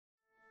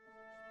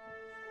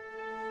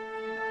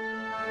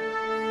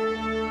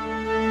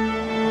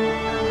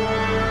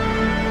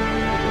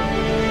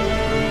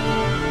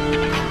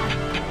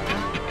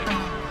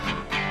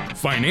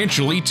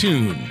Financially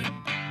Tuned.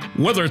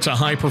 Whether it's a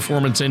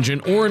high-performance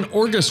engine or an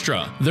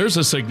orchestra, there's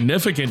a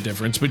significant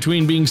difference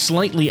between being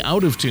slightly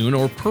out of tune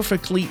or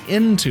perfectly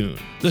in tune.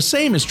 The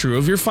same is true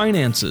of your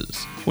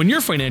finances. When your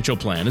financial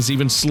plan is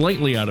even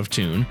slightly out of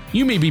tune,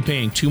 you may be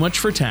paying too much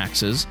for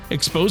taxes,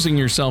 exposing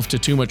yourself to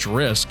too much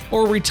risk,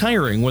 or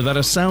retiring without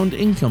a sound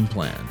income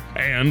plan.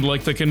 And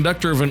like the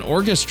conductor of an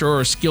orchestra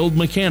or skilled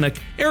mechanic,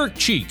 Eric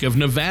Cheek of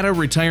Nevada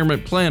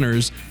Retirement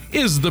Planners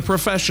is the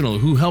professional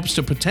who helps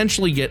to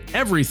potentially get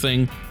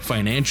everything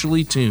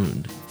financially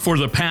tuned. For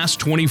the past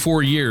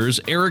 24 years,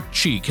 Eric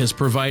Cheek has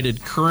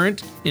provided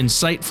current,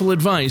 insightful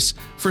advice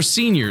for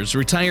seniors,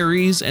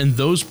 retirees, and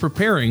those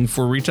preparing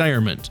for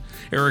retirement.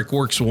 Eric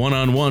works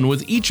one-on-one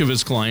with each of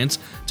his clients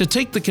to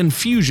take the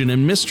confusion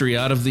and mystery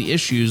out of the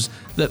issues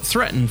that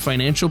threaten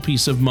financial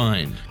peace of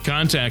mind.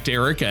 Contact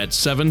Eric at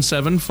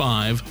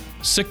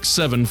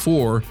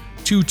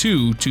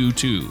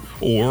 775-674-2222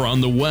 or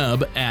on the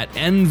web at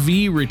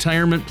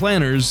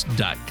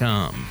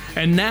nvretirementplanners.com.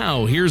 And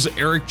now, here's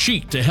Eric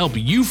Cheek to help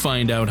you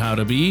find out how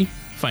to be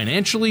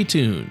financially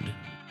tuned.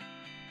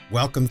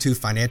 Welcome to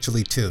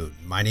Financially Tuned.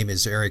 My name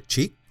is Eric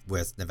Cheek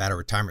with Nevada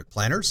Retirement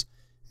Planners,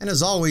 and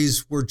as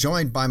always, we're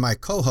joined by my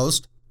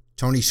co-host,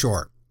 Tony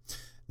Shore.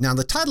 Now,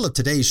 the title of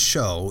today's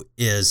show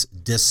is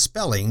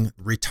Dispelling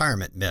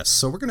Retirement Myths.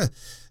 So we're going to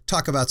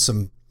talk about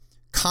some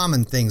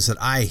common things that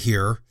I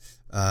hear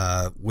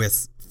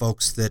with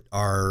folks that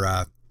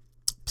are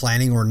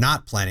planning or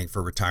not planning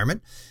for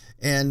retirement.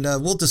 And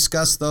we'll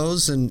discuss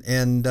those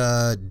and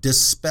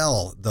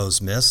dispel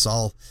those myths.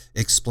 I'll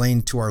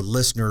explain to our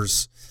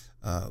listeners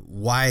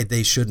why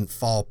they shouldn't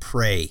fall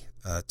prey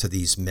to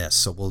these myths.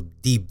 So we'll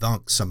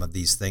debunk some of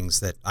these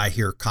things that I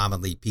hear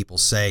commonly people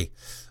say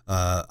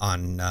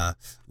on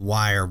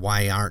why or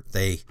why aren't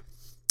they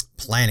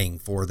planning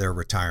for their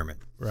retirement.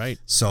 Right.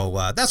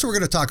 So that's what we're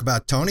going to talk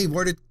about, Tony.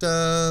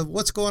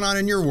 What's going on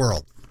in your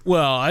world?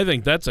 Well, I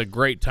think that's a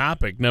great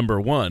topic, number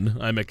one.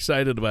 I'm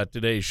excited about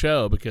today's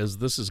show because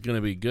this is going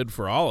to be good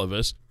for all of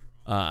us.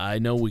 I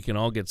know we can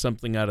all get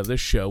something out of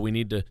this show. We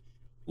need to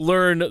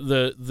learn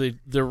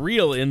the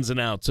real ins and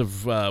outs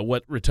of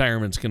what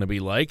retirement's going to be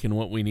like and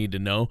what we need to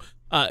know.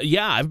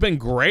 I've been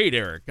great,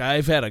 Eric.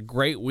 I've had a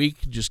great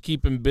week, just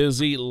keeping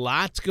busy.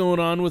 Lots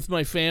going on with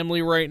my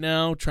family right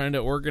now, trying to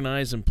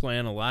organize and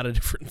plan a lot of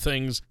different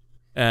things.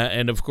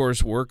 And, of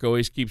course, work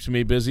always keeps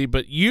me busy.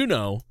 But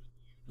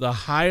the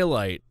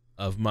highlight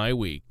of my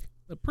week,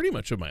 pretty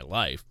much of my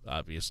life,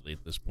 obviously,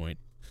 at this point,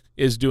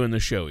 is doing the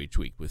show each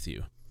week with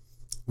you.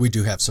 We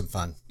do have some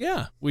fun.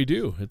 Yeah, we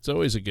do. It's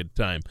always a good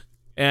time.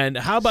 And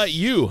how about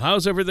you?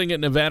 How's everything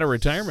at Nevada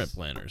Retirement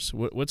Planners?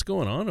 What's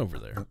going on over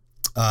there?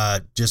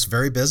 Just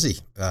very busy.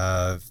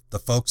 The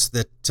folks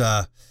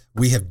that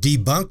we have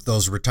debunked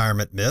those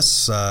retirement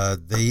myths,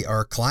 they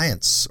are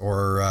clients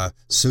or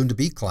soon to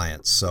be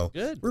clients. So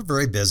good. We're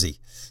very busy.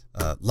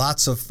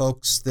 Lots of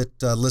folks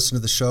that listen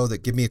to the show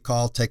that give me a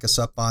call, take us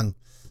up on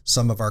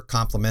some of our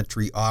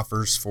complimentary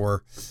offers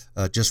for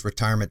just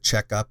retirement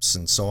checkups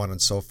and so on and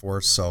so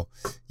forth. So,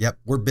 yep,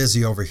 we're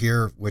busy over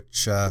here,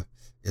 which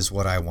is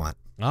what I want.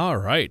 All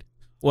right.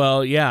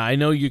 Well, yeah, I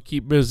know you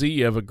keep busy.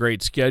 You have a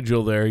great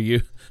schedule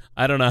there.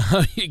 I don't know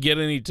how you get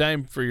any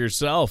time for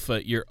yourself.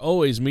 You're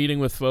always meeting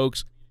with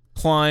folks,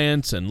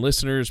 clients and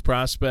listeners,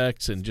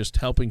 prospects, and just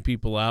helping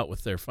people out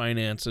with their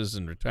finances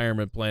and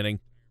retirement planning.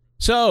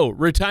 So,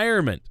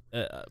 retirement.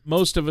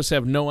 Most of us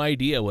have no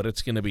idea what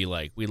it's going to be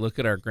like. We look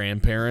at our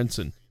grandparents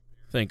and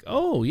think,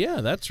 oh,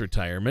 yeah, that's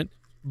retirement.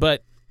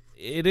 But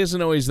it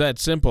isn't always that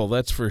simple,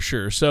 that's for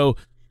sure. So,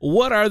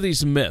 what are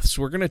these myths?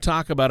 We're going to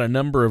talk about a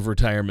number of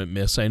retirement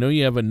myths. I know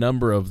you have a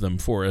number of them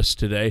for us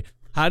today.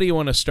 How do you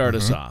want to start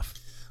us off?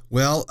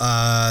 Well,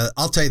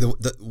 I'll tell you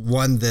the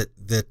one that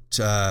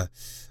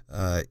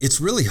it's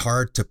really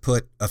hard to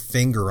put a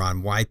finger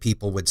on why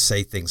people would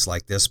say things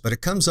like this, but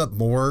it comes up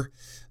more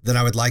than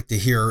I would like to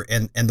hear.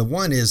 And the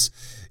one is,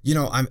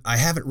 I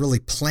haven't really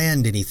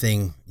planned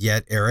anything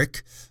yet,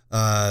 Eric,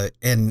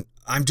 and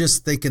I'm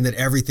just thinking that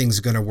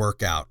everything's going to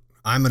work out.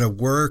 I'm going to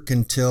work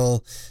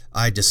until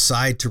I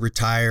decide to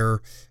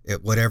retire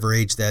at whatever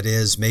age that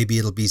is. Maybe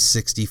it'll be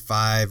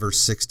 65 or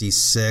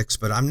 66,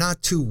 but I'm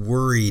not too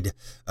worried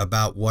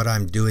about what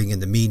I'm doing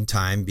in the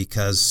meantime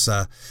because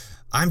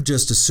I'm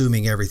just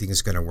assuming everything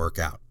is going to work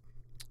out.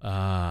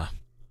 I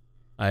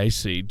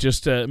see.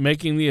 Just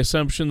making the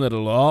assumption that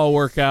it'll all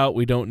work out.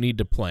 We don't need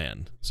to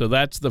plan. So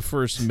that's the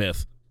first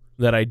myth,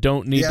 that I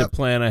don't need to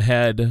plan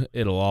ahead.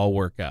 It'll all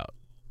work out.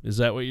 Is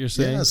that what you're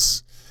saying?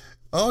 Yes.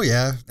 Oh,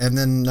 yeah. And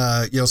then,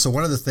 so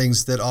one of the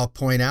things that I'll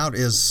point out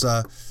is,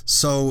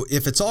 so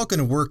if it's all going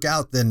to work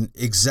out, then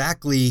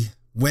exactly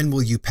when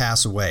will you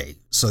pass away?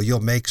 So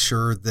you'll make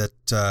sure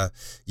that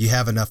you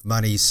have enough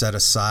money set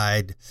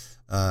aside,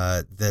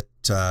 that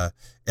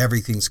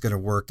everything's going to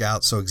work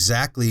out. So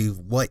exactly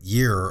what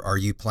year are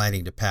you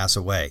planning to pass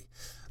away?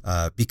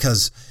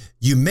 Because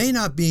you may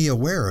not be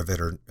aware of it,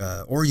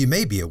 or you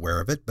may be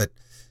aware of it, but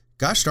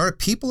gosh darn it,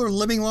 people are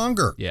living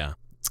longer. Yeah.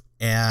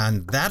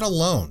 And that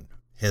alone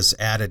has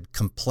added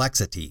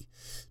complexity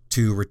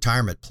to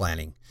retirement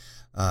planning.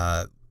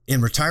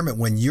 In retirement,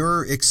 when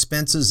your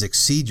expenses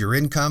exceed your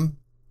income,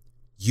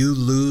 you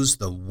lose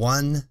the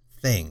one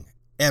thing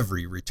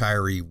every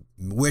retiree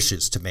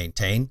wishes to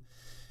maintain,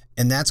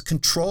 and that's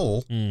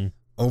control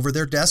over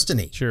their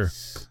destiny. Sure.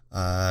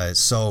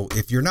 So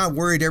if you're not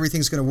worried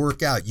everything's going to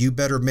work out, you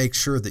better make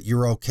sure that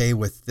you're okay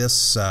with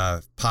this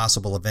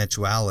possible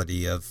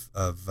eventuality of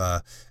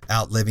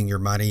outliving your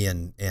money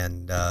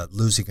and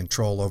losing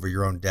control over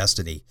your own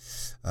destiny.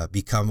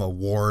 Become a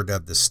ward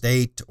of the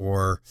state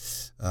or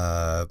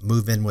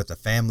move in with a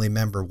family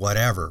member,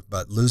 whatever.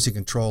 But losing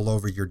control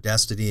over your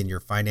destiny and your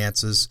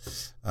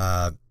finances,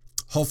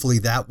 hopefully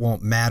that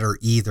won't matter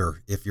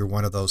either if you're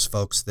one of those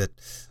folks that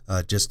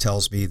just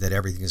tells me that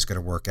everything is going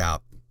to work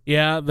out.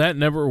 Yeah, that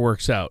never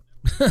works out.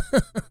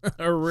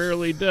 Or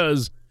rarely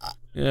does.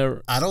 Yeah.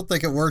 I don't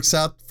think it works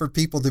out for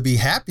people to be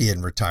happy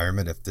in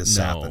retirement if this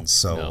happens.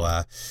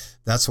 So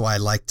that's why I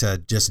like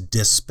to just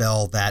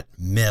dispel that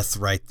myth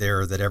right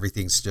there that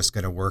everything's just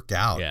going to work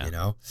out, you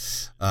know?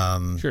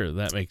 Sure,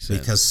 that makes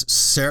sense.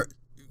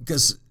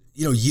 Because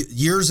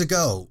years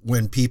ago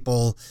when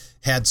people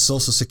had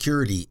Social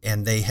Security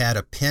and they had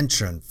a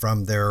pension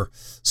from their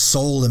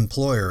sole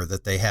employer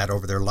that they had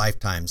over their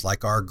lifetimes,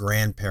 like our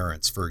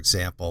grandparents, for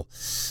example,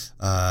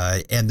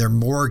 and their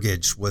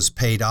mortgage was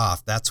paid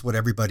off. That's what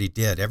everybody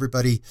did.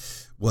 Everybody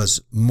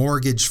was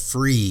mortgage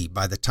free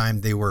by the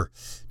time they were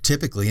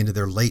typically into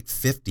their late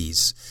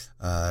 50s.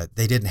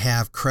 They didn't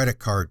have credit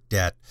card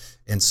debt.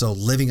 And so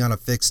living on a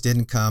fixed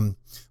income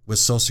with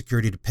Social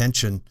Security to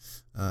pension,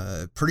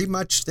 pretty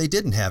much they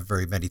didn't have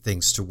very many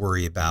things to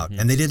worry about,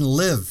 and they didn't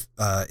live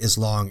as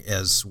long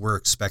as we're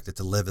expected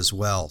to live as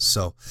well.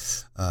 So,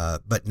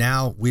 but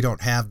now we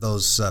don't have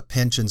those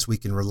pensions we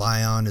can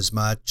rely on as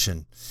much,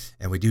 and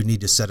we do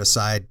need to set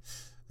aside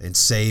and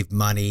save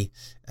money,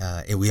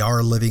 and we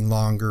are living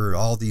longer,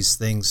 all these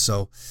things.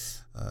 So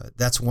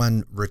that's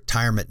one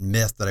retirement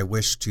myth that I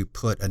wish to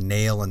put a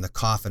nail in the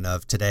coffin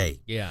of today.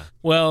 Yeah.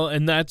 Well,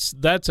 and that's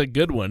a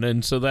good one.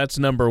 And so that's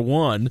number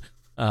one.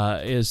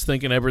 Is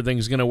thinking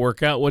everything's going to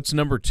work out. What's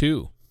number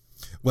two?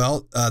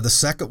 Well, the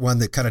second one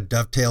that kind of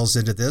dovetails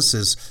into this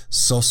is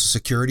Social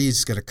Security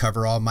is going to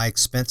cover all my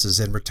expenses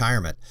in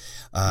retirement.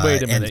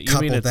 Wait a minute. And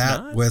couple you mean it's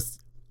that not? with,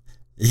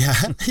 yeah.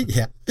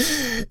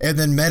 And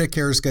then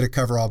Medicare is going to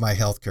cover all my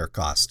healthcare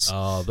costs.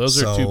 Oh, those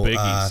are two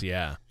biggies.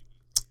 Yeah.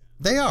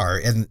 They are,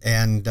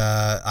 and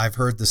I've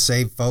heard the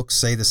same folks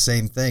say the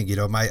same thing.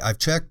 I've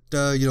checked.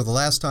 The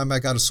last time I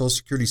got a Social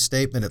Security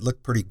statement, it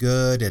looked pretty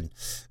good,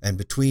 and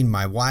between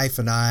my wife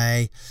and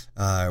I,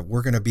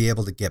 we're going to be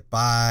able to get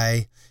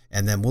by,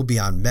 and then we'll be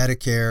on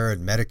Medicare,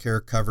 and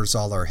Medicare covers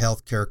all our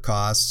health care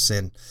costs,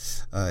 and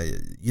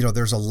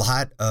there's a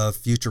lot of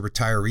future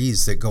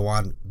retirees that go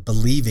on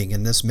believing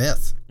in this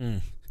myth.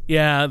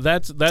 Yeah,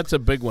 that's a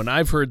big one.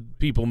 I've heard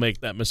people make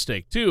that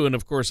mistake too, and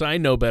of course I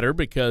know better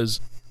because.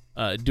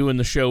 Doing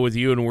the show with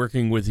you and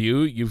working with you,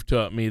 you've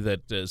taught me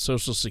that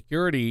Social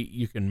Security,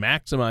 you can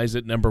maximize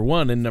it, number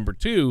one, and number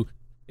two,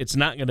 it's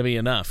not going to be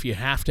enough. You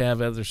have to have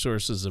other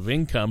sources of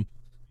income.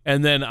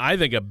 And then I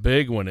think a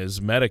big one is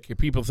Medicare.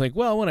 People think,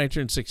 well, when I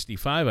turn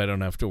 65, I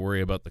don't have to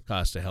worry about the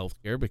cost of health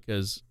care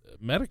because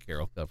Medicare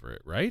will cover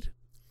it, right?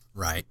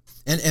 Right.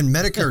 And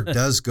Medicare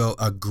does go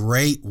a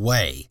great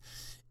way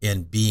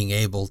in being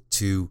able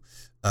to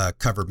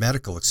cover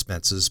medical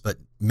expenses, but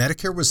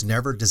Medicare was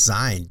never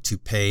designed to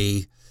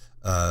pay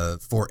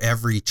for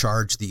every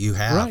charge that you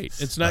have. Right.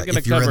 It's not going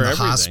to cover everything. If you're in the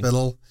everything.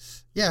 hospital,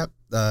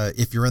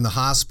 if you're in the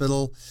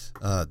hospital,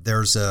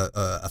 there's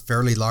a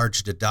fairly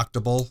large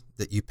deductible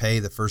that you pay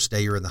the first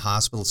day you're in the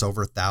hospital. It's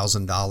over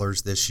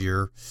 $1,000 this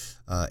year.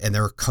 And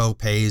there are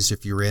co-pays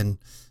if you're in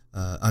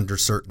under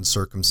certain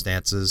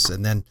circumstances.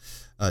 And then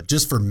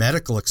just for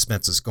medical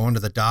expenses, going to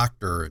the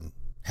doctor and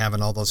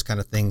having all those kind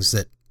of things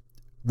that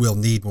we'll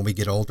need when we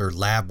get older,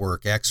 lab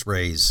work,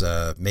 x-rays,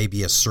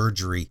 maybe a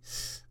surgery.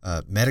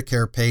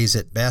 Medicare pays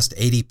at best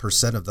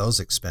 80% of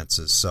those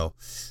expenses. So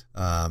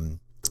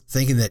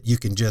thinking that you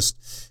can just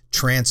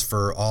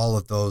transfer all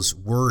of those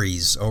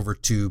worries over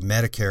to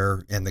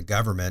Medicare and the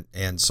government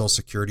and Social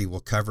Security will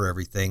cover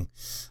everything,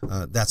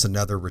 that's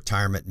another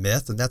retirement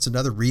myth. And that's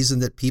another reason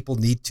that people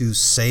need to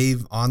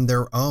save on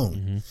their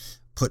own,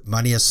 put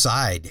money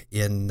aside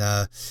in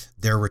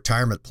their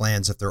retirement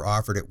plans if they're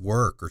offered at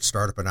work or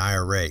start up an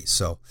IRA.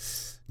 So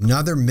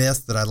another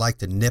myth that I like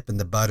to nip in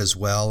the bud as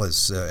well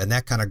is, and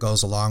that kind of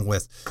goes along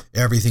with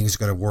everything's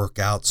going to work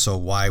out, so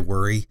why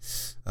worry?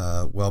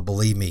 Well,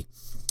 believe me,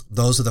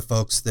 those are the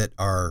folks that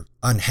are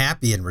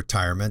unhappy in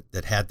retirement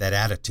that had that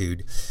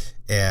attitude,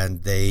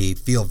 and they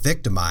feel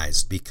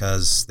victimized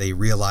because they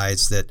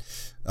realize that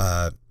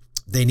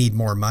they need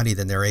more money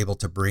than they're able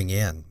to bring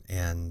in,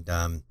 and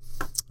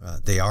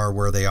they are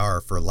where they are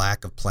for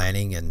lack of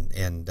planning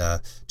and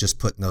just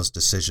putting those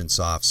decisions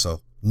off. So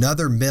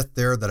another myth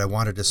there that I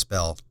want to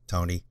dispel,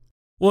 Tony.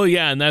 Well,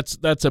 yeah, and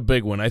that's a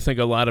big one. I think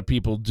a lot of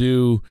people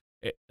do,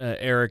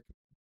 Eric,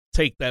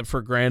 take that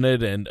for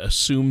granted and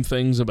assume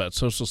things about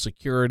Social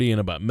Security and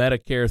about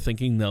Medicare,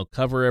 thinking they'll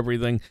cover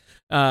everything.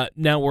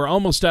 Now, we're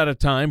almost out of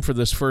time for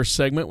this first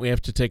segment. We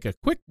have to take a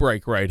quick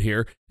break right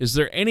here. Is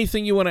there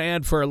anything you want to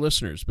add for our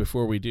listeners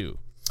before we do?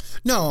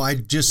 No, I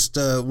just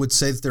would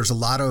say that there's a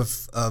lot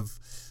of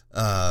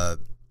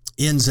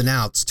ins and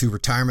outs to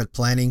retirement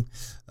planning.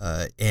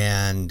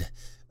 And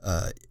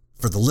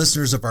for the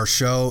listeners of our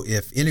show,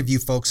 if any of you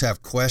folks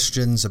have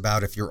questions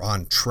about if you're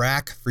on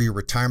track for your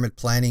retirement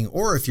planning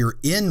or if you're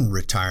in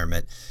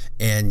retirement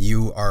and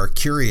you are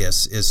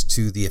curious as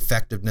to the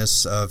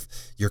effectiveness of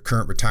your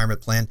current retirement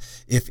plan,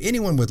 if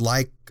anyone would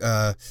like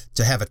to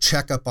have a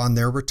checkup on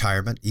their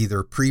retirement,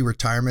 either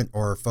pre-retirement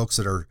or folks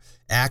that are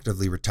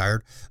actively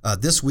retired,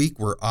 this week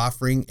we're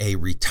offering a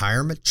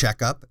retirement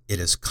checkup.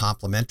 It is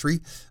complimentary.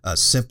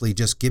 Simply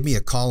just give me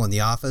a call in the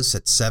office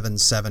at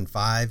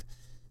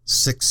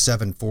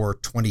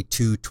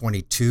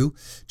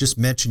 775-674-2222. Just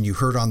mention you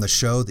heard on the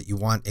show that you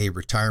want a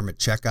retirement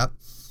checkup.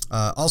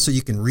 Also,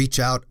 you can reach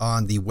out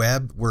on the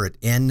web. We're at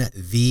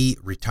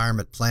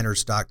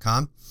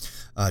nvretirementplanners.com.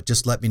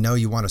 Just let me know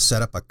you want to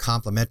set up a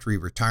complimentary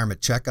retirement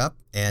checkup,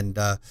 and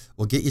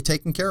we'll get you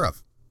taken care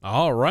of.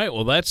 All right.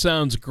 Well, that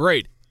sounds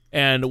great.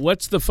 And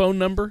what's the phone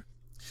number?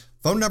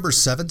 Phone number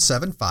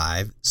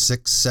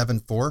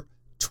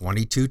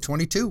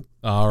 775-674-2222.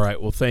 All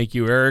right. Well, thank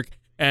you, Eric.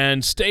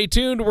 And stay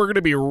tuned. We're going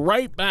to be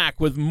right back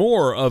with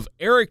more of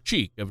Eric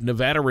Cheek of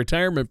Nevada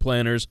Retirement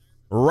Planners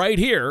right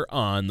here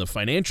on the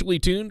Financially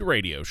Tuned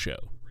Radio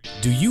Show.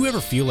 Do you ever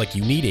feel like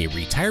you need a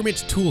retirement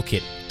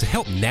toolkit to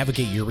help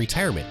navigate your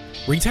retirement?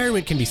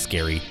 Retirement can be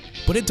scary,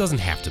 but it doesn't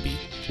have to be.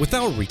 With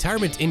our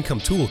Retirement Income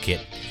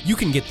Toolkit, you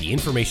can get the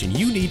information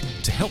you need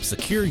to help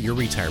secure your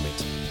retirement.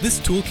 This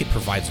toolkit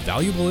provides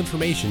valuable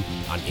information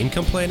on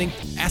income planning,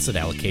 asset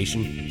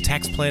allocation,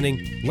 tax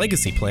planning,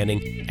 legacy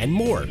planning, and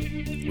more.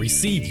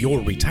 Receive your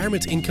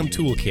Retirement Income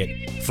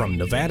Toolkit from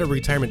Nevada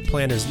Retirement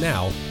Planners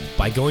now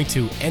by going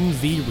to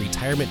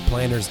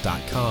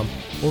nvretirementplanners.com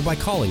or by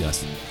calling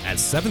us at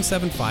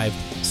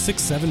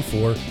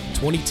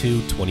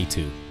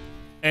 775-674-2222.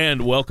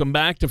 And welcome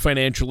back to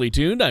Financially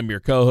Tuned. I'm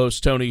your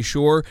co-host, Tony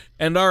Shore,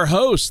 and our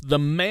host, the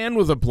man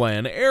with a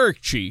plan,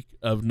 Eric Cheek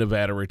of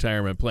Nevada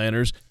Retirement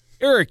Planners.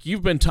 Eric,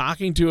 you've been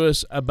talking to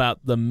us about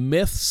the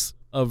myths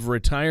of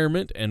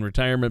retirement and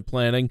retirement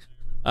planning.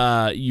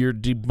 You're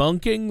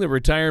debunking the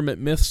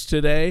retirement myths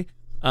today,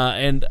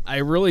 and I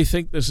really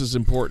think this is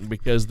important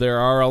because there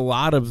are a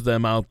lot of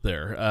them out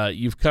there.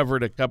 You've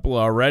covered a couple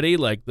already,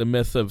 like the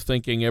myth of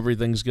thinking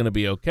everything's going to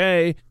be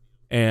okay,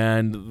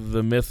 and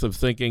the myth of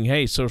thinking,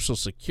 hey, Social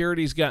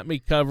Security's got me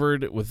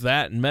covered with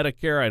that and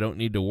Medicare. I don't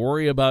need to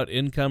worry about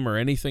income or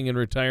anything in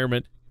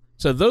retirement.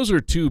 So those are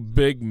two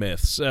big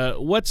myths.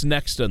 What's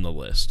next on the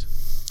list?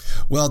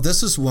 Well,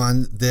 this is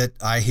one that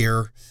I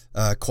hear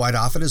quite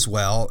often as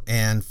well.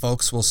 And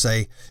folks will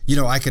say,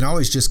 I can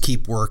always just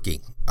keep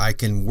working. I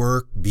can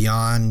work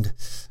beyond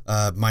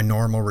my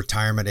normal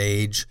retirement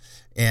age.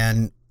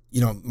 And,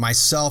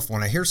 myself,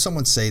 when I hear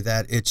someone say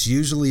that, it's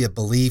usually a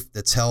belief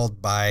that's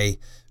held by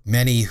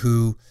many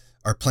who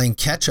are playing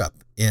catch up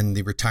in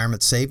the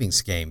retirement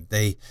savings game.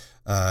 They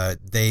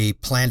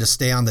plan to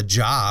stay on the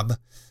job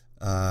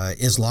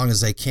as long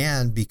as they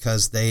can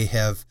because they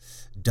have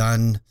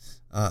done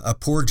a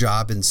poor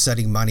job in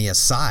setting money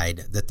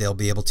aside that they'll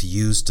be able to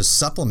use to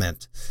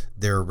supplement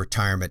their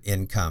retirement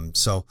income.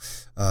 So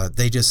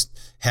they just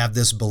have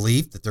this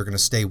belief that they're going to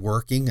stay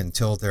working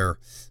until they're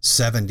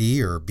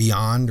 70 or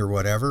beyond or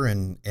whatever.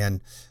 And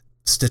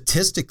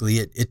statistically,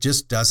 it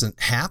just doesn't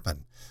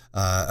happen.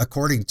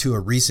 According to a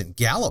recent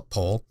Gallup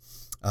poll,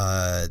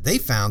 they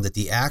found that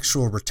the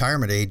actual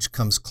retirement age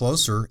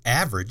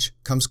average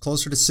comes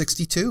closer to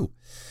 62.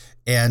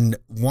 And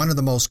one of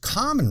the most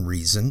common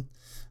reason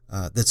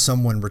that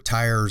someone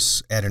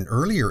retires at an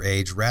earlier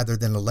age rather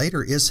than a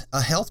later is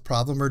a health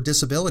problem or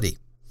disability.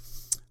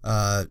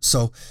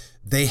 So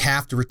they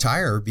have to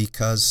retire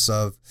because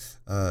of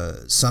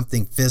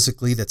something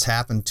physically that's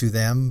happened to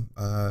them,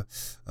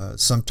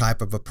 some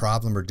type of a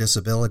problem or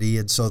disability,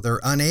 and so they're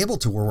unable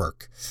to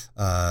work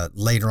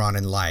later on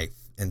in life.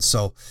 And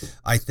so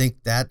I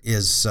think that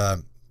is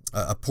a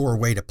poor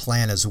way to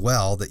plan as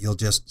well, that you'll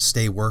just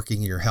stay working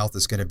and your health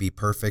is going to be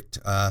perfect.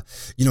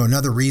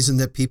 Another reason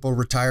that people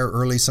retire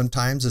early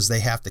sometimes is they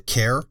have to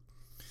care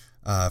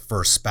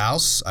for a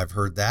spouse. I've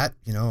heard that,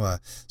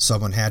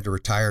 someone had to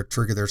retire,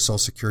 trigger their Social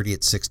Security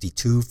at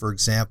 62, for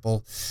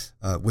example,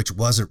 which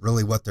wasn't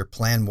really what their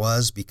plan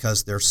was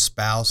because their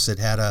spouse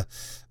had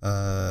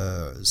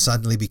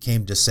suddenly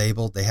became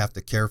disabled. They have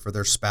to care for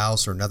their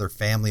spouse or another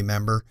family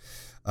member.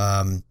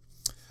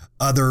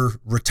 Other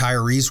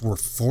retirees were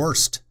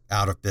forced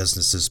out of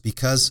businesses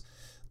because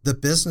the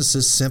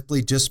businesses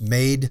simply just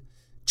made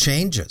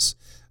changes.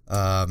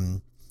 The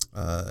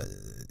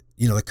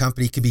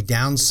company could be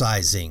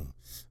downsizing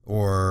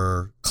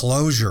or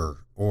closure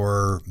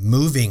or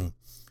moving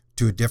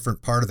to a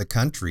different part of the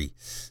country.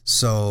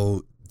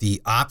 So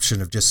the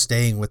option of just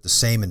staying with the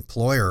same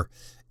employer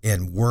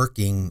and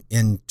working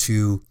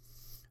into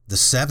the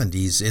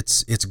 70s,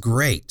 it's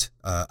great.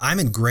 I'm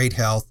in great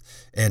health,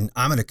 and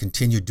I'm going to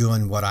continue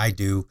doing what I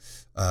do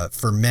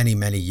for many,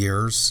 many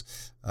years,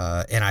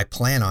 and I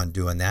plan on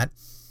doing that.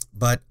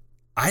 But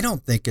I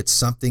don't think it's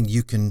something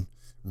you can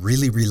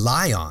really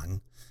rely on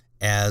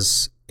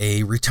as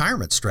a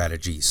retirement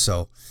strategy.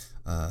 So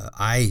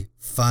I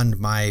fund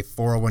my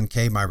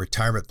 401k, my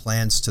retirement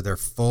plans to their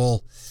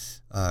full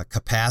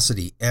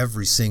capacity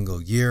every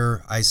single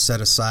year. I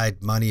set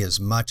aside money as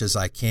much as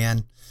I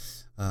can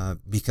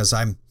because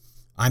I'm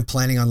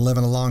planning on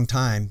living a long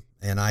time,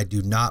 and I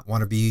do not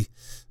want to be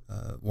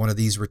one of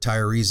these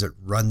retirees that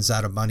runs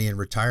out of money in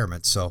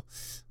retirement. So,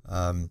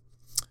 and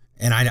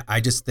I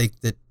just think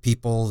that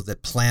people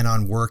that plan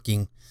on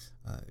working,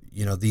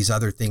 these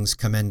other things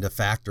come into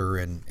factor,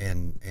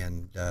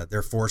 and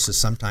they're forces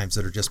sometimes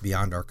that are just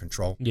beyond our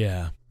control.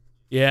 Yeah,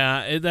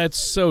 that's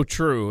so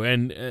true,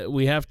 and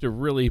we have to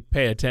really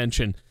pay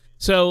attention.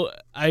 So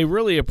I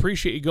really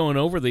appreciate you going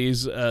over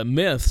these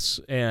myths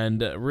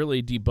and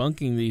really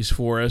debunking these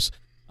for us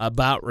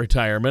about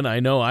retirement.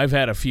 I know I've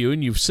had a few,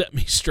 and you've set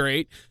me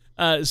straight.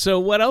 So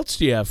what else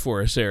do you have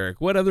for us,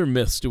 Eric? What other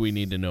myths do we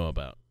need to know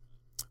about?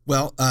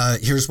 Well,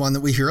 here's one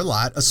that we hear a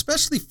lot,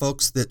 especially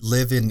folks that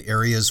live in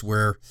areas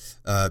where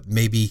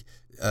maybe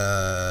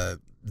the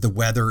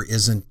weather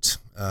isn't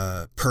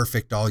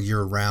perfect all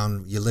year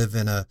round. You live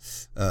in a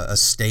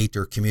state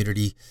or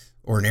community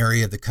or an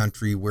area of the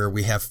country where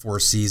we have 4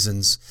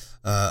 seasons.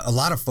 A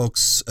lot of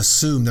folks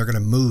assume they're going to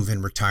move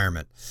in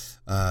retirement,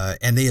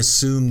 and they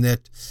assume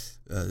that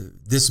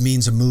this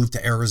means a move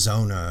to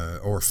Arizona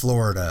or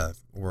Florida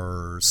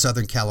or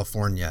Southern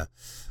California.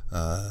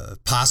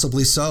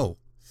 Possibly so,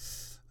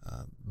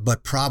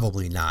 but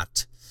probably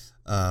not.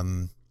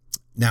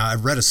 Now, I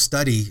read a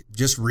study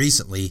just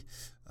recently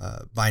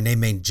by a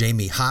name named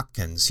Jamie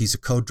Hopkins. He's a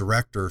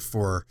co-director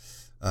for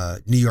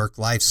New York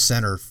Life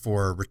Center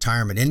for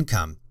Retirement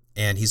Income,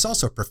 and he's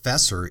also a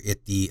professor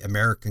at the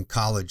American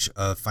College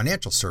of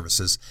Financial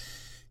Services.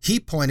 He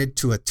pointed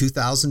to a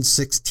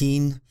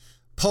 2016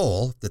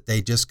 poll that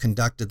they just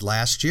conducted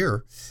last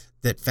year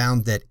that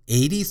found that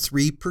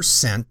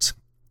 83%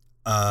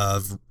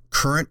 of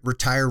current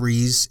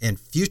retirees and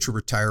future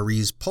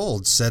retirees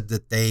polled said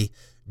that they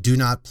do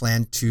not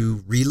plan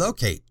to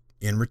relocate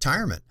in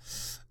retirement.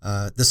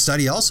 The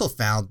study also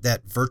found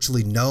that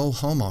virtually no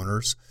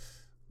homeowners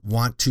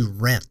want to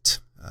rent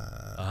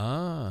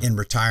in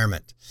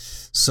retirement.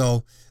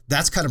 So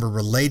that's kind of a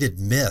related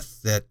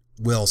myth that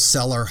we'll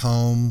sell our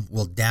home,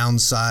 we'll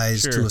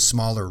downsize to a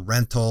smaller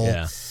rental,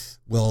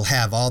 we'll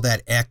have all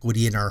that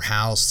equity in our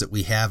house that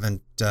we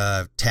haven't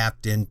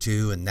tapped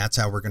into, and that's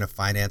how we're going to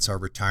finance our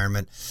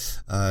retirement.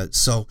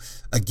 So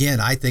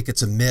again, I think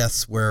it's a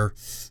myth where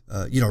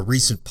a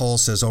recent poll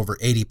says over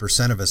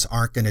 80% of us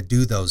aren't going to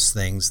do those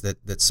things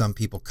that some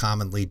people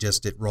commonly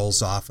just, it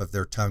rolls off of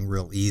their tongue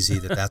real easy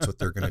that's what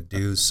they're going to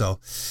do. So,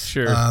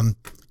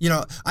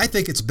 I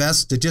think it's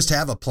best to just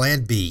have a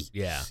plan B.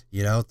 Yeah.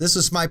 This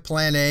is my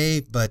plan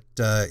A, but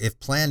if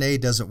plan A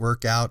doesn't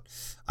work out,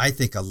 I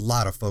think a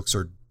lot of folks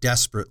are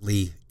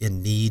desperately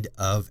in need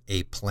of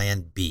a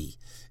plan B.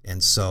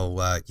 And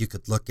so you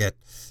could look at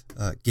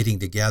getting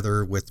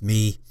together with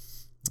me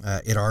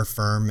at our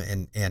firm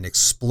and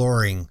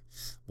exploring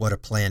what a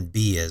plan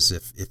B is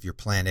if your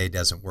plan A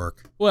doesn't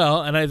work.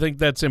 Well, and I think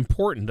that's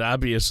important,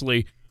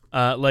 obviously.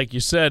 Like you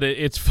said,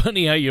 it's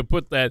funny how you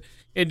put that,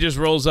 it just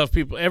rolls off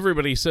people.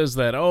 Everybody says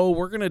that,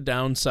 we're going to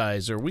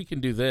downsize or we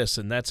can do this,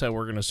 and that's how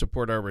we're going to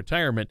support our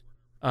retirement.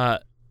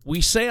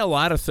 We say a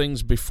lot of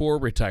things before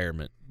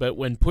retirement, but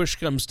when push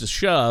comes to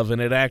shove and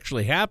it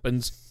actually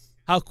happens,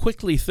 how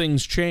quickly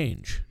things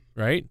change,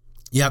 right?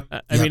 Yep.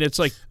 I mean, it's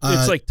like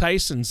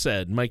Tyson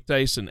said, Mike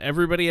Tyson,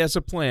 everybody has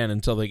a plan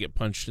until they get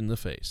punched in the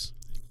face.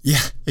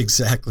 Yeah,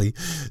 exactly.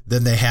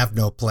 Then they have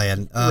no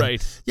plan.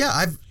 Right.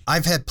 Yeah,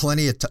 I've had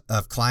plenty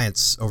of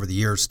clients over the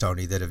years,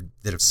 Tony, that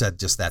have said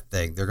just that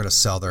thing. They're going to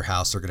sell their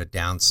house, they're going to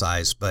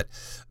downsize, but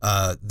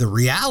the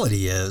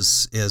reality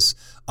is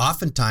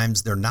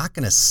oftentimes they're not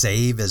going to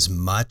save as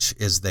much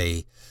as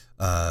they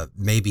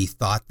maybe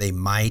thought they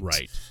might.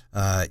 Right.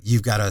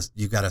 You've got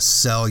to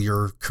sell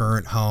your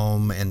current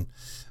home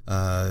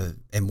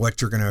and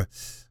what you're going to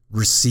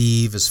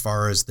receive as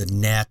far as the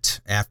net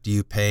after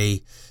you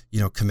pay,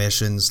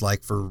 commissions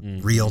like for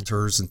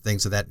realtors and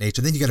things of that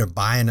nature. Then you got to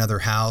buy another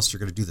house. You're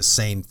going to do the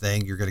same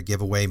thing. You're going to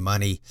give away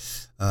money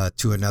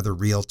to another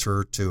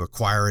realtor to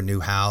acquire a new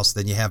house.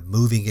 Then you have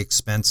moving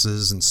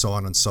expenses and so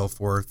on and so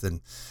forth.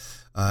 And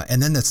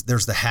then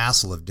there's the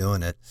hassle of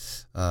doing it.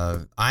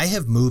 I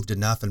have moved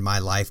enough in my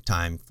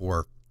lifetime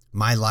for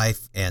my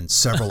life and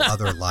several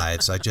other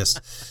lives.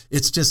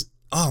 It's just,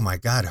 oh my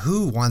God,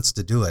 who wants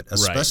to do it?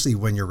 Especially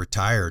when you're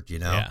retired,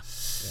 Yeah.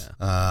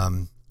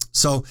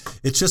 So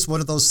it's just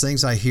one of those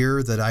things I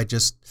hear that I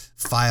just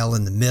file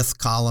in the myth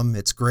column.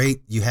 It's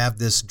great. You have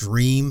this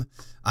dream.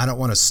 I don't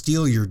want to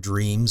steal your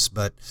dreams,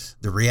 but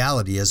the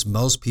reality is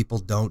most people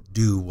don't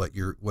do what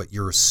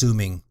you're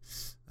assuming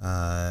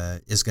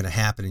is going to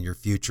happen in your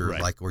future,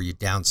 Right. like where you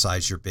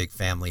downsize your big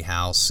family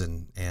house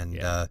and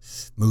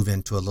move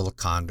into a little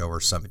condo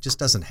or something. It just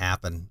doesn't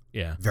happen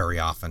very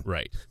often.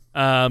 Right.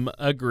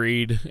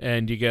 Agreed.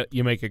 And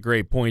you make a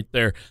great point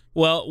there.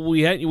 Well,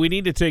 we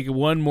need to take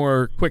one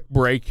more quick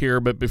break here,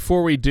 but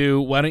before we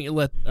do, why don't you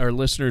let our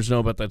listeners know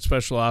about that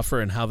special offer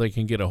and how they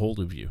can get a hold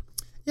of you?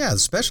 Yeah, the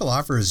special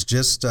offer is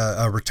just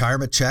a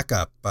retirement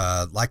checkup.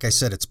 Like I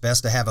said, it's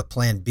best to have a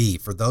plan B.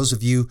 For those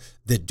of you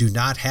that do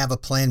not have a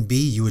plan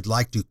B, you would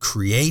like to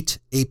create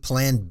a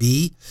plan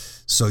B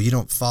so you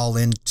don't fall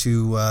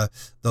into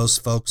those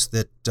folks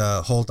that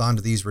hold on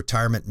to these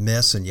retirement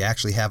myths and you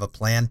actually have a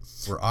plan.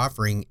 We're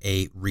offering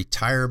a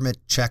retirement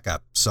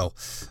checkup. So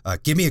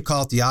give me a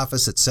call at the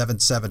office at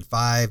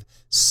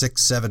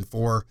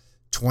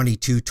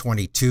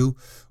 775-674-2222.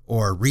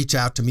 Or reach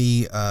out to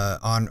me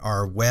on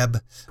our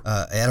website,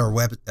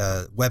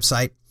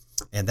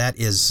 and that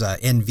is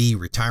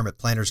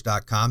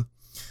nvretirementplanners.com.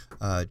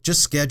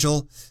 Just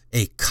schedule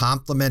a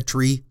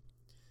complimentary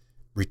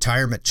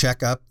retirement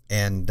checkup,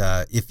 and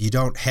if you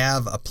don't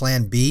have a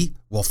plan B,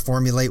 we'll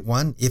formulate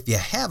one. If you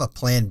have a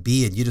plan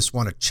B and you just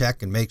want to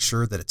check and make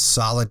sure that it's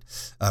solid,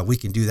 we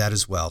can do that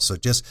as well. So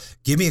just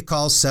give me a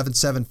call,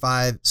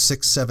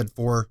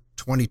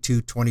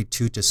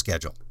 775-674-2222 to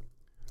schedule.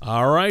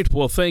 All right.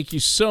 Well, thank you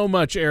so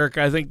much, Eric.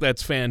 I think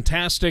that's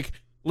fantastic.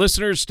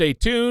 Listeners, stay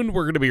tuned.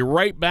 We're going to be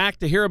right back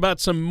to hear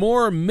about some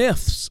more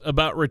myths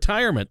about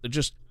retirement that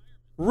just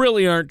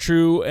really aren't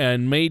true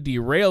and may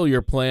derail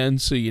your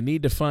plans. So you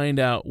need to find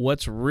out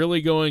what's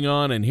really going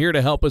on. And here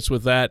to help us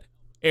with that,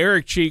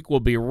 Eric Cheek will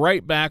be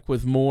right back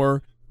with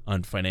more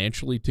on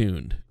Financially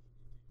Tuned.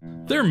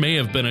 There may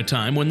have been a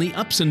time when the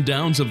ups and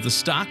downs of the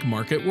stock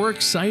market were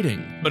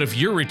exciting, but if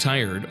you're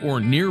retired or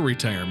near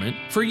retirement,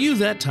 for you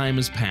that time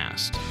is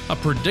past. A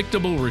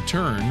predictable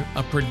return,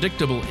 a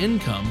predictable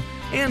income,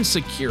 and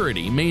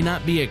security may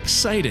not be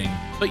exciting,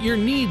 but your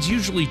needs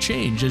usually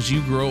change as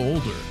you grow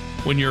older.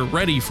 When you're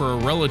ready for a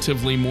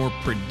relatively more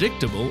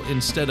predictable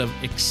instead of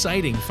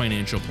exciting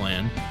financial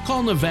plan,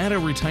 call Nevada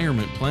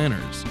Retirement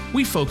Planners.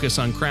 We focus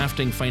on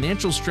crafting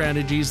financial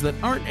strategies that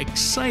aren't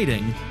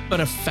exciting,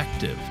 but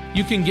effective.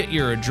 You can get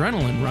your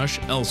adrenaline rush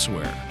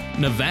elsewhere.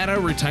 Nevada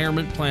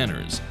Retirement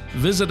Planners.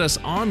 Visit us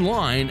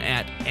online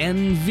at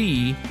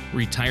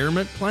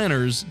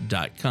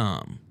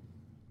nvretirementplanners.com.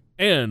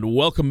 And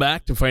welcome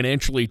back to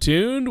Financially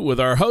Tuned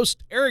with our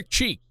host, Eric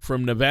Cheek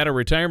from Nevada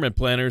Retirement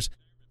Planners.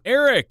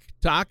 Eric,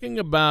 talking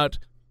about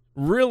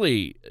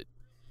really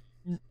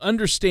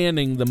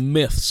understanding the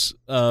myths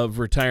of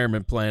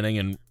retirement planning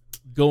and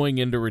going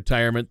into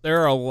retirement.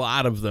 There are a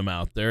lot of them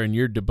out there, and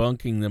you're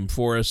debunking them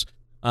for us.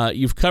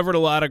 You've covered a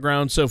lot of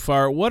ground so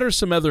far. What are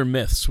some other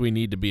myths we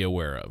need to be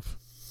aware of?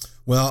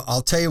 Well,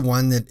 I'll tell you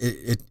one that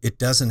it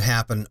doesn't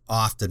happen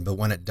often, but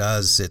when it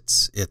does,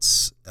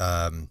 it's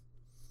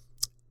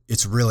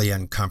really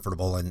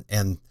uncomfortable.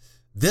 And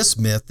this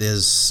myth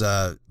is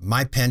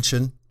my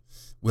pension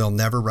will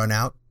never run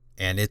out,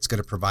 and it's going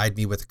to provide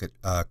me with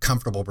a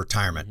comfortable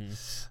retirement.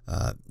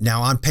 Mm-hmm.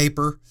 Now, on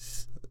paper,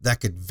 that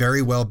could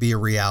very well be a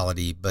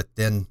reality, but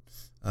then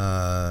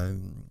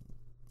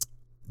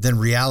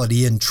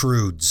reality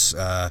intrudes.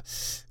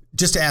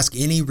 Just ask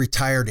any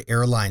retired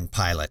airline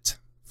pilot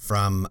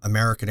from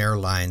American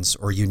Airlines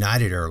or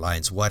United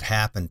Airlines what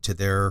happened to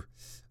their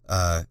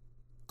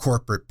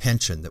corporate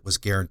pension that was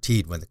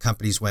guaranteed when the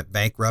companies went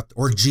bankrupt,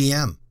 or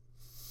GM.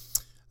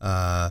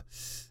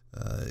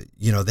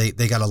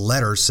 They got a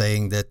letter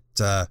saying that,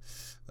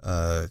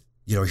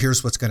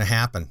 here's what's going to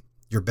happen.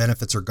 Your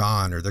benefits are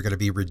gone, or they're going to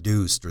be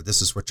reduced, or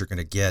this is what you're going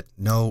to get.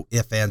 No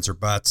ifs, ands, or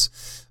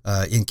buts.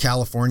 In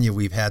California,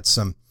 we've had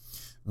some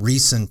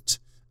recent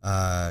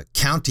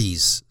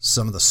counties,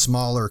 some of the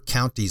smaller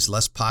counties,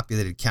 less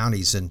populated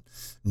counties in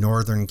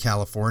Northern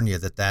California,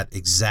 that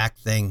exact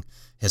thing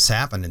has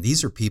happened. And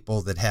these are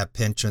people that have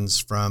pensions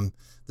from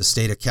the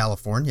state of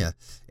California,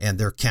 and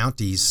their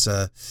counties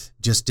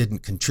just didn't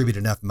contribute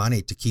enough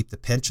money to keep the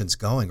pensions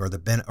going, or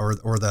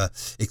the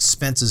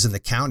expenses in the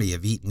county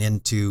have eaten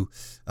into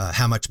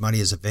how much money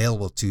is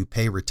available to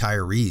pay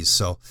retirees.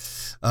 So,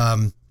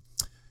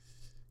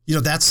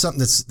 that's something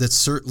that's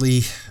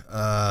certainly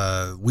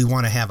we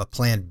want to have a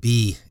plan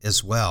B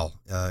as well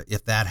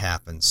if that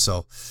happens.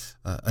 So,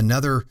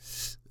 another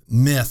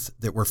myth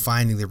that we're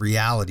finding, the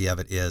reality of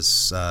it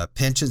is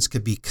pensions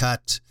could be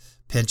cut.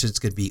 Pensions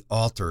could be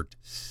altered.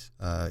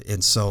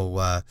 And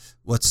so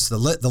what's the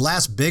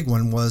last big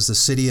one was the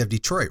city of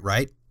Detroit,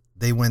 right?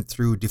 They went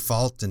through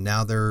default, and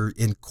now they're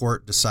in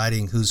court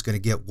deciding who's going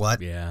to get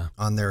what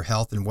on their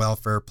health and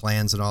welfare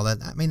plans and all that.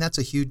 I mean, that's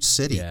a huge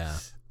city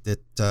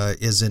that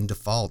is in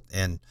default.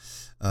 And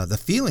the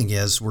feeling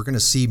is we're going to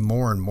see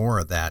more and more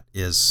of that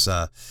is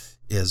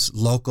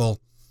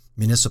local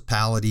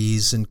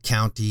municipalities and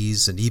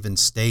counties and even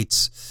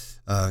states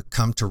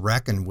come to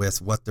reckon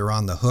with what they're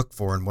on the hook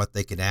for and what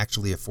they can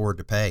actually afford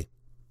to pay.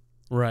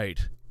 Right.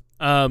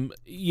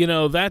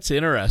 That's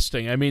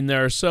interesting. I mean,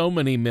 there are so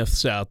many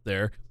myths out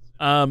there.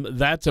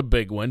 That's a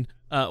big one.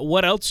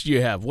 What else do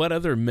you have? What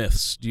other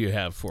myths do you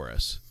have for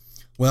us?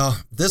 Well,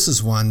 this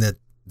is one that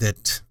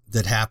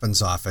that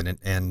happens often,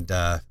 and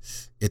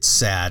it's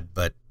sad,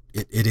 but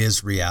it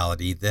is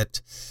reality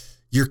that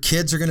your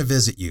kids are going to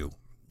visit you.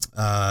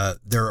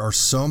 There are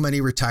so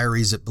many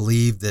retirees that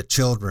believe that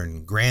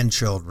children,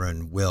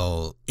 grandchildren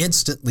will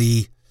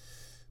instantly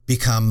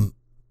become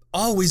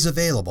always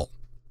available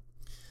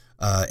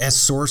as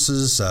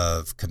sources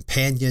of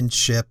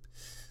companionship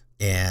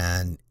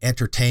and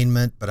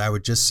entertainment, but I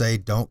would just say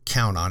don't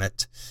count on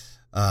it.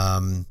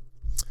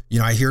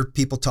 I hear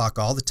people talk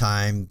all the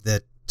time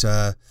that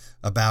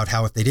about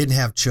how if they didn't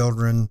have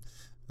children,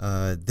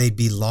 they'd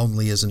be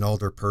lonely as an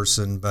older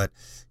person. But,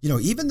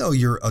 even though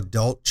your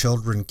adult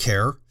children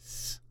care,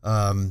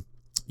 I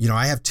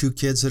have 2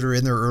 kids that are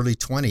in their early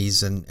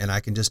 20s, and I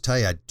can just tell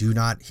you, I do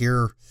not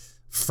hear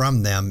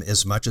from them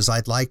as much as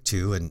I'd like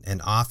to.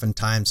 And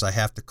oftentimes I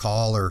have to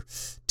call or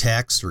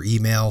text or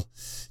email,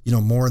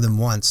 more than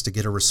once to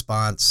get a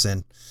response.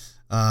 And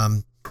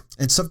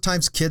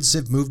sometimes kids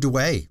have moved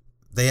away.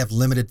 They have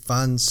limited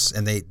funds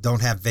and they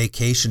don't have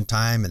vacation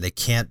time and they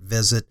can't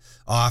visit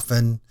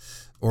often,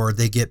 or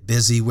they get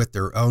busy with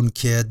their own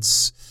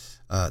kids,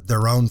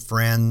 their own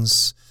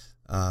friends.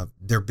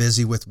 They're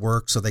busy with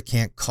work, so they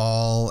can't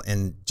call.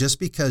 And just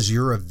because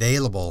you're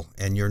available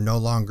and you're no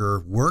longer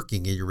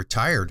working and you're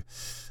retired,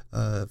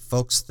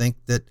 folks think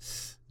that,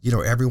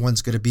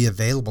 everyone's going to be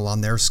available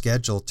on their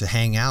schedule to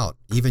hang out,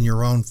 even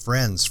your own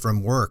friends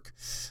from work.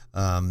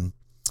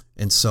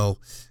 And so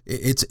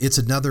it's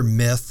another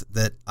myth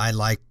that I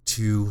like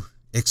to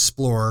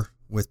explore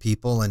with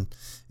people and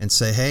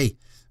say, hey,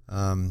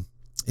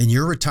 in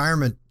your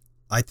retirement,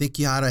 I think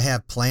you ought to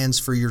have plans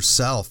for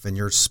yourself and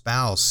your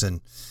spouse and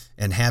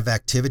have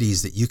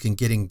activities that you can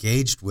get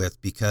engaged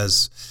with,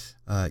 because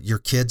your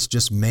kids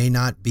just may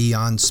not be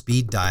on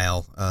speed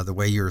dial the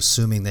way you're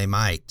assuming they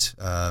might,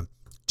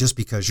 just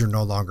because you're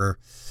no longer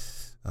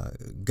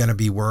going to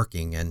be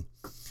working. And,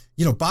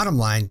 bottom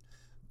line,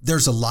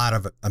 there's a lot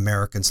of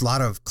Americans, a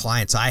lot of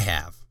clients I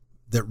have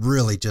that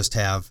really just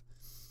have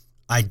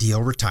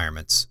ideal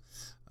retirements.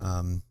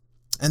 And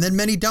then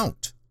many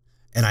don't.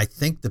 And I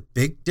think the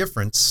big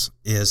difference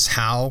is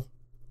how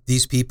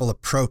these people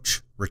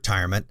approach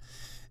retirement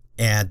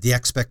and the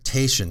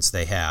expectations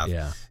they have.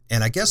 Yeah.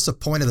 And I guess the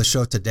point of the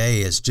show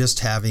today is just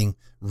having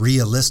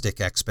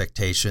realistic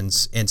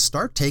expectations and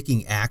start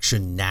taking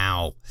action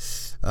now.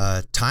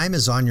 Time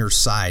is on your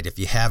side if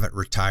you haven't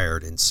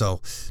retired. And so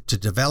to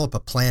develop a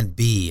plan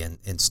B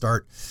and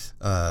start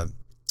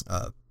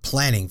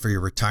planning for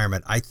your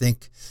retirement, I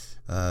think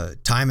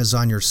time is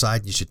on your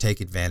side. You should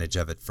take advantage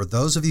of it. For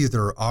those of you that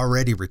are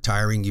already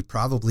retiring, you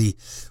probably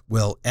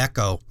will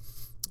echo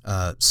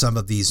some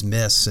of these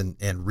myths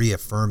and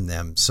reaffirm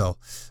them. So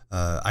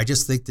I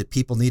just think that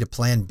people need a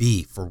plan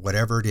B for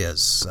whatever it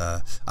is.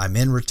 I'm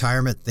in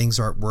retirement. Things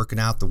aren't working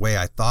out the way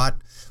I thought.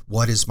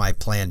 What is my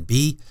plan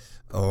B?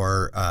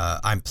 Or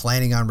I'm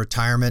planning on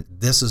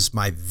retirement. This is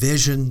my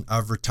vision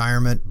of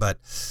retirement. But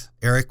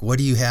Eric, what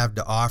do you have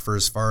to offer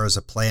as far as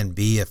a plan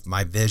B if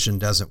my vision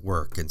doesn't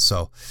work? And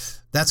so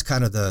that's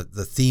kind of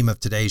the theme of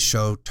today's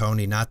show,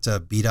 Tony, not to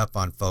beat up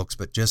on folks,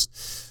 but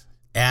just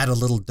add a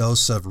little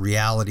dose of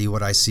reality,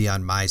 what I see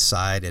on my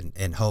side,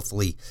 and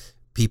hopefully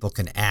people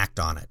can act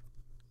on it.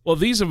 Well,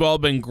 these have all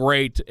been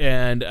great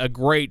and a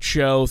great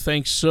show.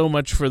 Thanks so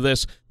much for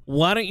this.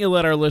 Why don't you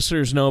let our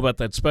listeners know about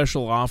that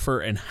special offer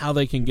and how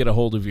they can get a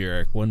hold of you,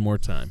 Eric, one more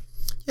time?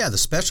 Yeah, the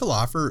special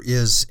offer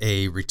is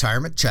a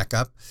retirement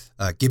checkup.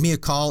 Give me a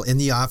call in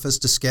the office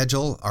to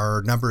schedule.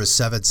 Our number is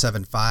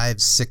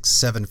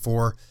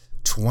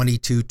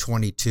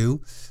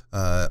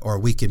 775-674-2222, or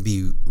we can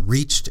be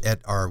reached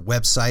at our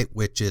website,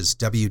 which is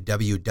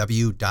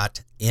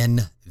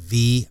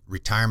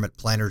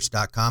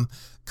www.nvretirementplanners.com.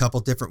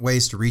 Couple different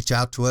ways to reach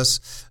out to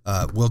us.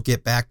 We'll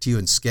get back to you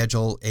and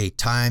schedule a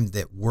time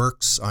that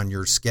works on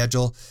your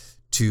schedule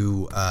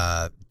to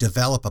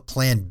develop a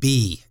plan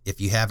B if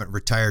you haven't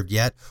retired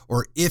yet,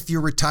 or if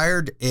you're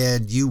retired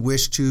and you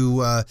wish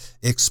to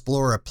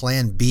explore a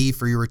plan B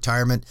for your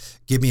retirement,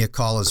 give me a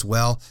call as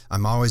well.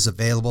 I'm always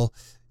available.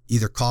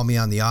 Either call me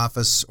on the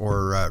office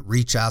or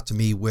reach out to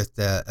me with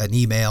an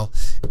email.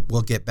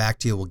 We'll get back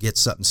to you. We'll get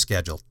something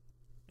scheduled.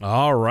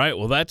 All right.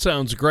 Well, that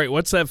sounds great.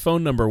 What's that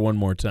phone number one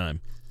more time?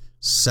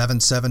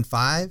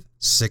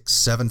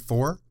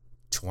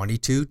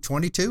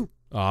 775-674-2222.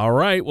 All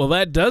right. Well,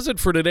 that does it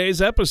for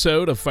today's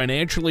episode of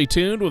Financially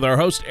Tuned with our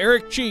host,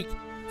 Eric Cheek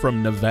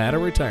from Nevada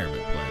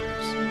Retirement Planners.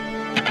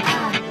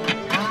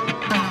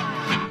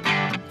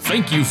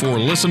 Thank you for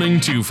listening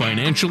to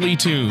Financially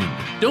Tuned.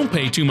 Don't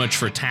pay too much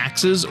for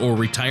taxes or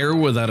retire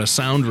without a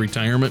sound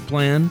retirement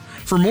plan.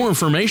 For more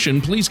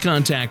information, please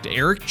contact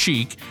Eric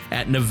Cheek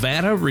at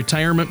Nevada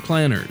Retirement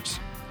Planners.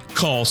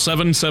 Call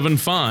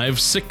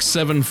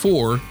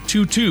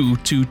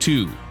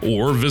 775-674-2222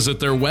 or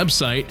visit their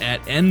website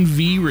at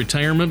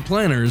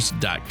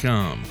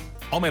nvretirementplanners.com.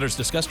 All matters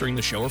discussed during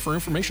the show are for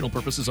informational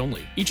purposes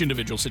only. Each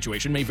individual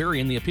situation may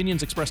vary, and the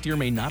opinions expressed here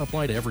may not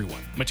apply to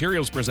everyone.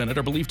 Materials presented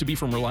are believed to be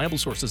from reliable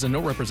sources, and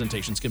no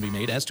representations can be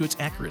made as to its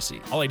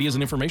accuracy. All ideas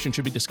and information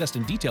should be discussed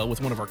in detail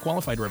with one of our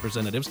qualified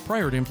representatives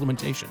prior to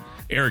implementation.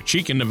 Eric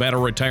Cheek and Nevada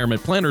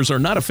Retirement Planners are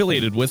not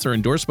affiliated with or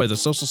endorsed by the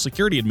Social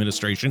Security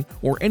Administration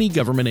or any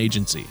government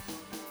agency.